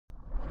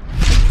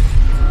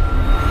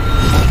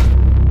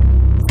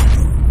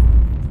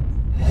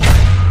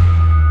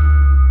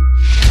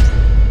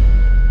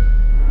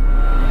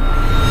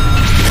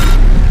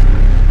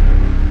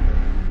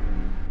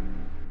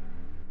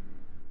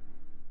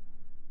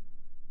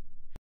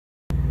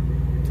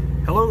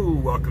Hello,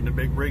 welcome to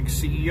Big Rig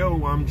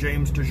CEO. I'm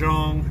James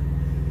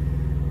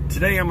DeJong.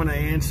 Today I'm going to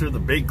answer the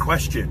big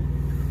question.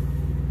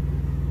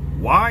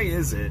 Why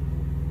is it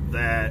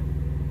that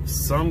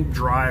some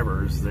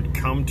drivers that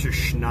come to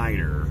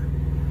Schneider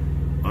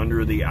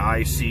under the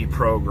IC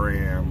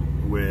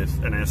program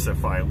with an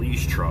SFI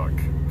lease truck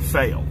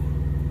fail?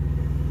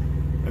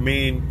 I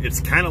mean,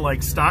 it's kind of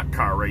like stock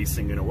car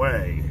racing in a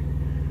way.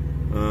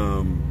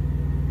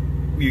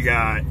 You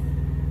got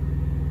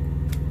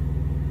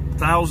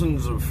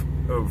thousands of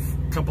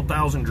couple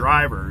thousand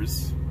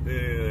drivers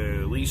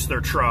lease their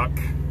truck,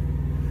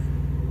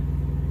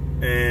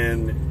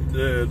 and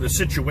the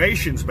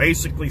situation's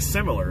basically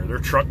similar. Their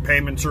truck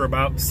payments are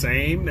about the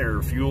same,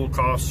 their fuel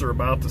costs are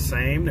about the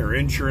same, their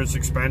insurance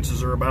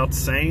expenses are about the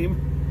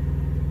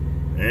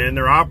same, and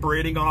they're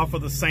operating off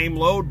of the same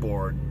load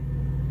board.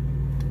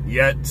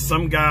 Yet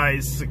some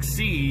guys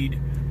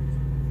succeed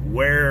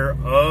where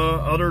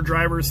other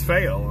drivers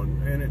fail,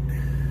 and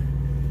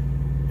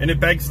it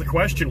begs the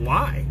question,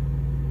 why?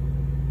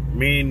 I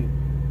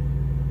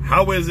mean,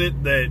 how is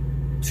it that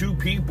two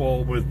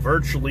people with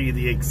virtually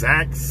the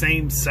exact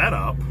same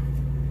setup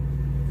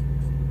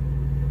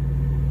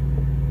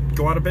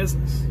go out of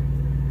business?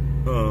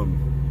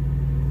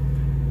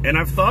 And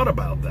I've thought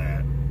about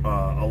that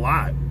a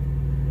lot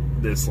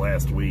this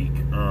last week.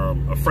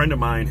 A friend of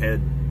mine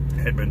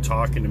had been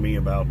talking to me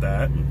about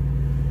that.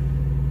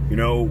 You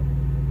know,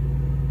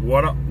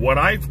 what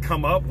I've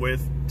come up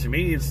with, to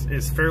me,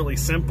 is fairly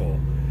simple.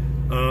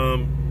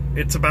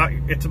 It's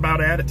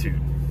about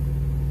attitude.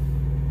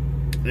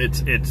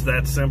 It's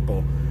that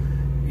simple.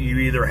 You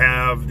either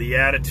have the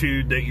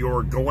attitude that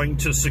you're going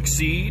to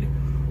succeed,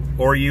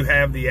 or you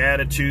have the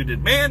attitude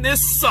that, man, this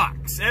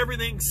sucks.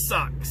 Everything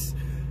sucks.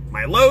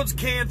 My load's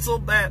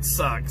canceled. That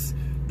sucks.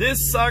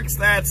 This sucks.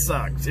 That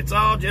sucks. It's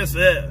all just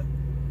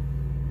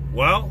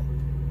Well,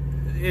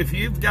 if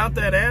you've got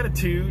that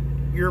attitude,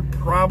 you're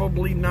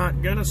probably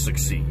not gonna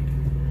succeed.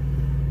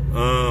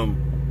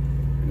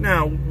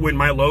 Now, when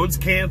my load's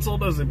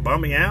canceled, does it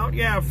bum me out?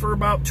 Yeah, for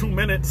about 2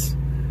 minutes.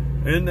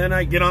 And then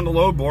I get on the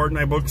load board and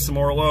I book some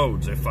more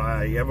loads. If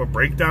I have a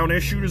breakdown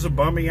issue, does it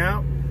bum me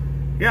out?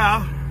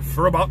 Yeah,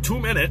 for about 2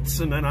 minutes.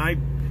 And then I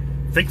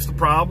fix the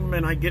problem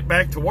and I get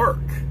back to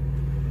work.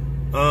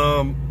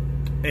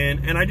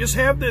 And I just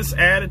have this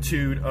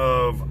attitude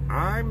of,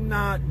 I'm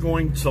not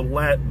going to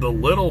let the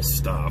little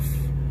stuff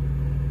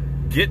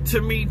get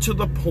to me to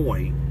the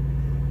point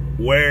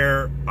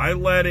where I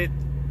let it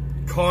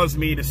cause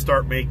me to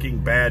start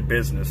making bad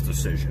business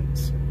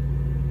decisions.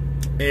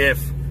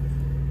 If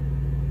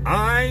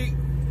I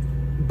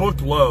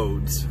book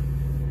loads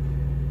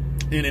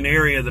in an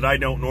area that I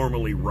don't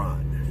normally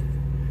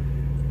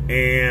run,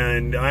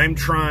 and I'm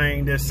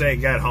trying to say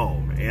get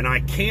home, and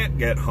I can't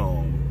get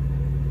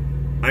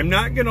home, I'm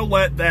not going to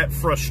let that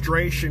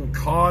frustration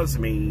cause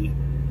me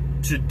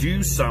to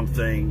do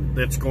something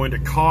that's going to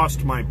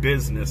cost my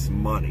business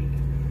money.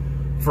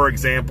 For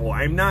example,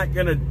 I'm not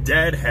going to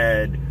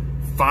deadhead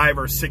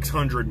 500 or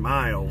 600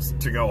 miles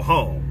to go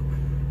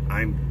home.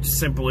 I'm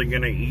simply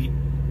going to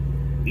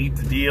eat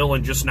the deal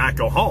and just not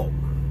go home.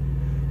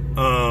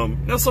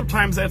 Now,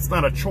 sometimes that's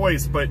not a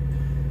choice, but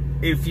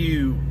if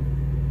you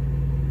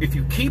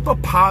keep a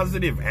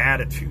positive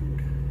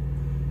attitude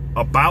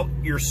about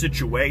your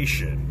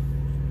situation,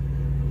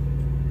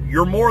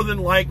 you're more than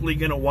likely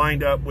going to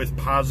wind up with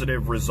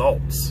positive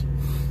results.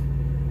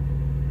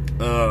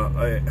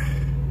 A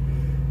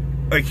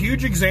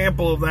huge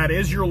example of that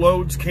is your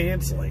loads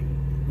canceling.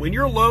 When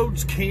your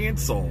loads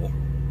cancel,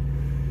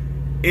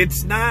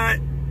 it's not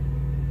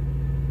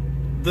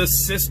the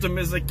system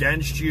is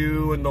against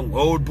you and the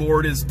load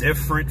board is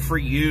different for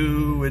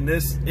you, and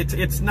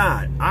it's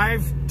not.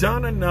 I've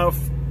done enough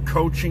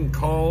coaching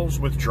calls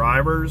with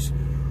drivers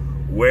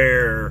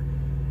where,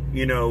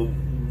 you know,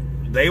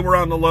 they were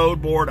on the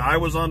load board, I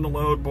was on the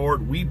load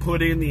board, we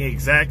put in the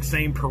exact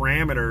same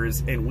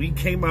parameters, and we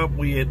came up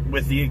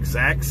with the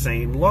exact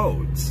same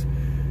loads.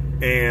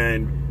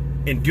 And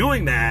in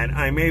doing that,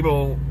 I'm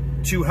able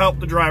to help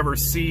the driver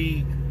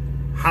see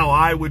how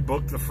I would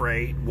book the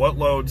freight, what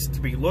loads to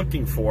be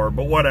looking for.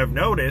 But what I've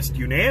noticed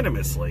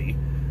unanimously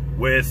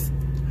with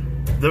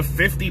the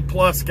 50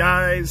 plus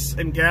guys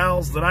and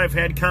gals that I've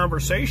had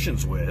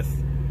conversations with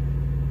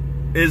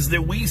is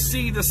that we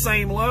see the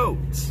same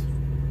loads.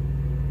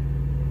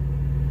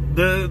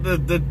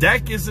 The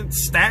deck isn't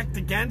stacked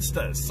against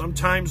us.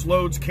 Sometimes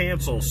loads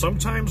cancel.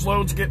 Sometimes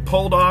loads get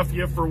pulled off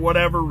you for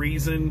whatever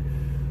reason.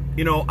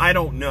 You know, I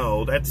don't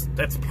know. That's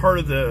part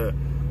of the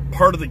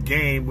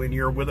game when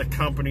you're with a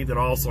company that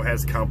also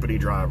has company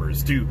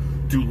drivers. Do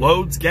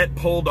loads get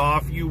pulled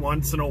off you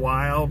once in a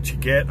while to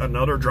get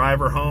another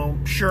driver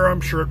home? Sure, I'm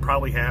sure it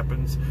probably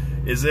happens.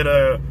 Is it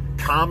a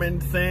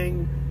common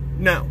thing?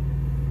 No.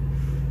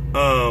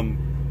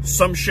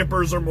 Some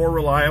shippers are more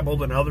reliable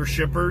than other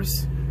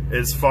shippers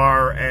as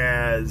far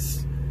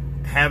as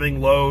having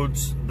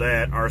loads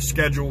that are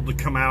scheduled to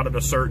come out at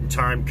a certain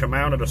time, come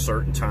out at a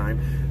certain time,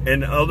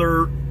 and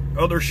other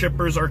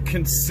shippers are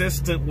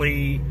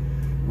consistently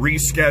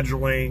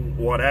rescheduling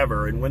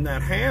whatever. And when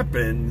that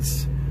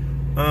happens,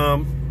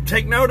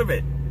 take note of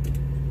it.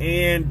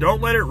 And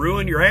don't let it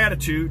ruin your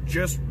attitude.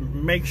 Just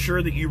make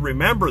sure that you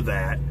remember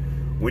that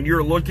when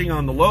you're looking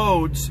on the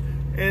loads,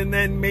 and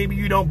then maybe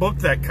you don't book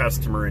that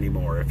customer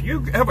anymore. If you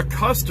have a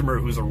customer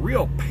who's a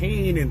real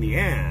pain in the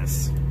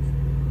ass,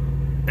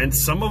 and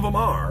some of them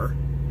are,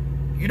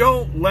 you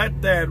don't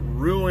let that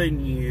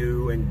ruin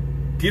you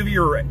and give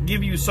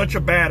you such a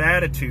bad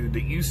attitude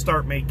that you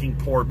start making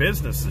poor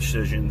business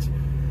decisions.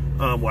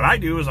 What I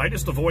do is I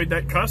just avoid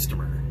that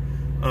customer.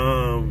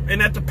 And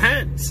that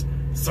depends.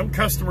 Some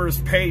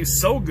customers pay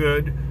so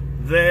good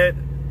that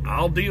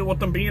I'll deal with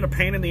them being a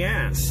pain in the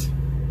ass.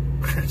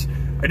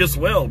 I just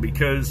will,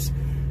 because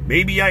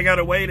maybe I got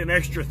to wait an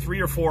extra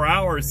 3 or 4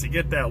 hours to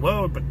get that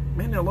load, but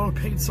man, that load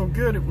paid so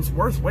good, it was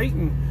worth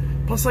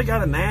waiting. Plus I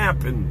got a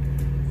nap,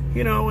 and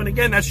you know, and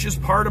again, that's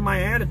just part of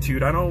my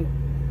attitude. I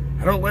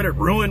don't let it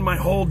ruin my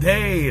whole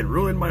day and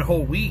ruin my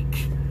whole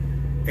week.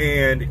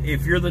 And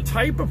if you're the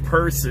type of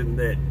person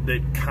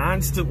that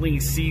constantly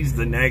sees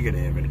the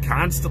negative and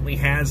constantly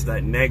has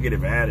that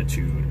negative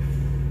attitude,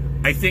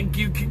 I think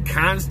you can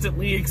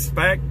constantly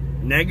expect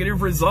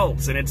negative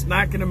results. And it's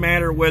not going to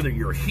matter whether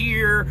you're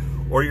here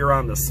or you're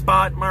on the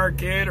spot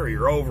market or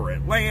you're over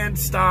at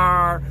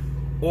Landstar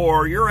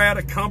or you're at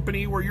a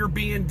company where you're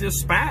being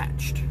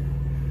dispatched.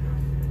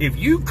 If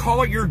you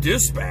call your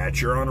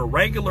dispatcher on a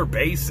regular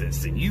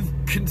basis and you've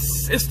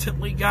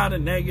consistently got a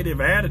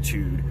negative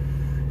attitude,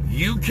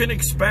 you can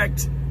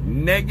expect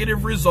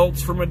negative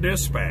results from a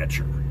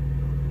dispatcher.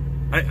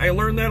 I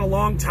learned that a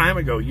long time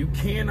ago. You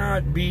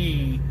cannot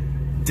be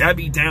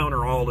Debbie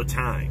Downer all the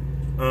time.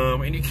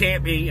 And you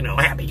can't be, you know,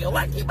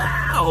 happy-go-lucky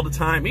all the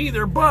time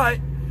either. But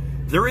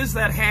there is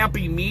that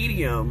happy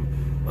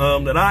medium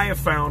that I have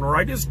found where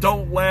I just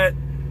don't let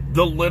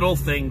the little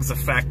things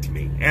affect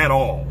me at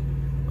all.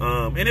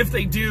 And if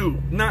they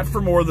do, not for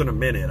more than a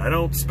minute. I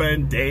don't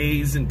spend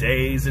days and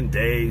days and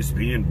days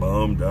being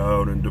bummed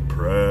out and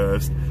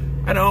depressed.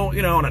 I don't,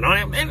 you know, and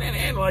I'm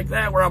like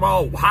that where I'm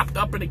all hopped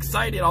up and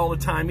excited all the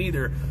time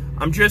either.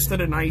 I'm just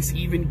at a nice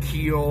even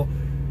keel.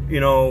 You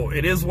know,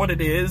 it is what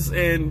it is,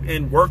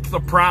 and work the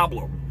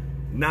problem,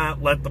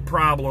 not let the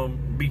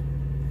problem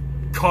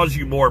cause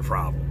you more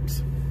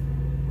problems.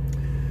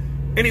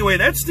 Anyway,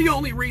 that's the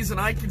only reason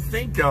I can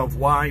think of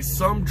why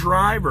some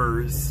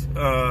drivers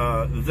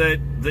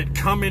that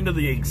come into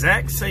the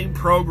exact same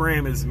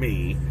program as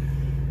me,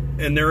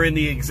 and they're in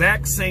the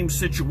exact same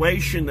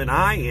situation that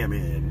I am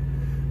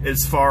in,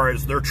 as far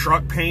as their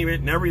truck payment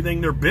and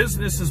everything, their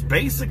business is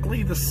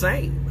basically the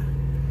same.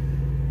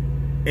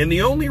 And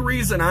the only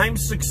reason I'm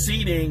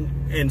succeeding,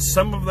 and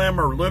some of them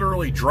are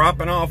literally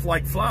dropping off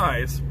like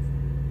flies,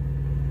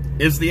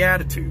 is the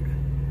attitude.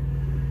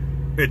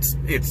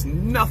 It's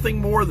nothing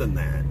more than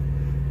that.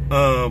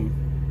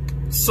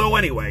 So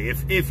anyway,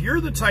 if you're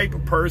the type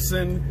of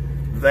person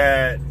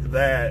that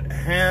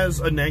has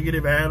a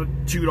negative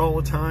attitude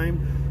all the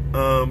time,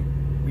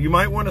 you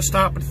might want to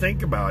stop and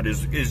think about,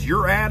 is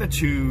your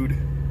attitude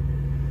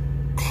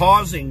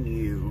causing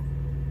you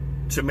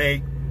to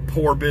make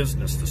poor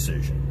business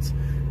decisions?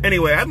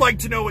 Anyway, I'd like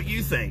to know what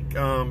you think.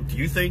 Do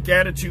you think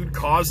attitude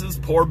causes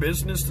poor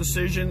business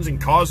decisions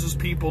and causes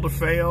people to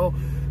fail?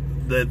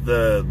 The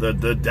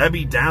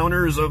Debbie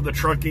Downers of the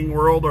trucking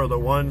world are the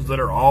ones that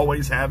are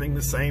always having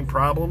the same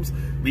problems?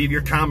 Leave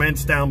your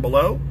comments down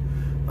below.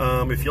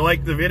 If you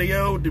like the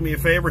video, do me a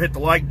favor, hit the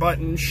like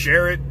button,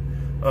 share it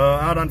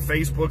out on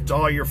Facebook to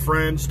all your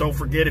friends. Don't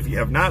forget, if you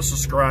have not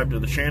subscribed to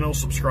the channel,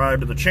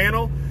 subscribe to the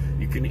channel.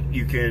 You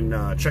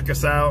can check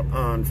us out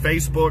on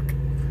Facebook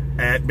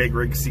at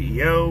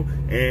bigrigceo,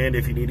 and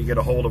if you need to get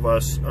a hold of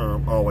us,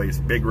 always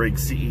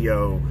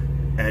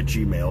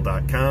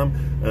bigrigceo@gmail.com.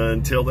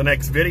 Until the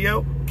next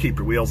video, keep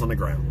your wheels on the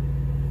ground.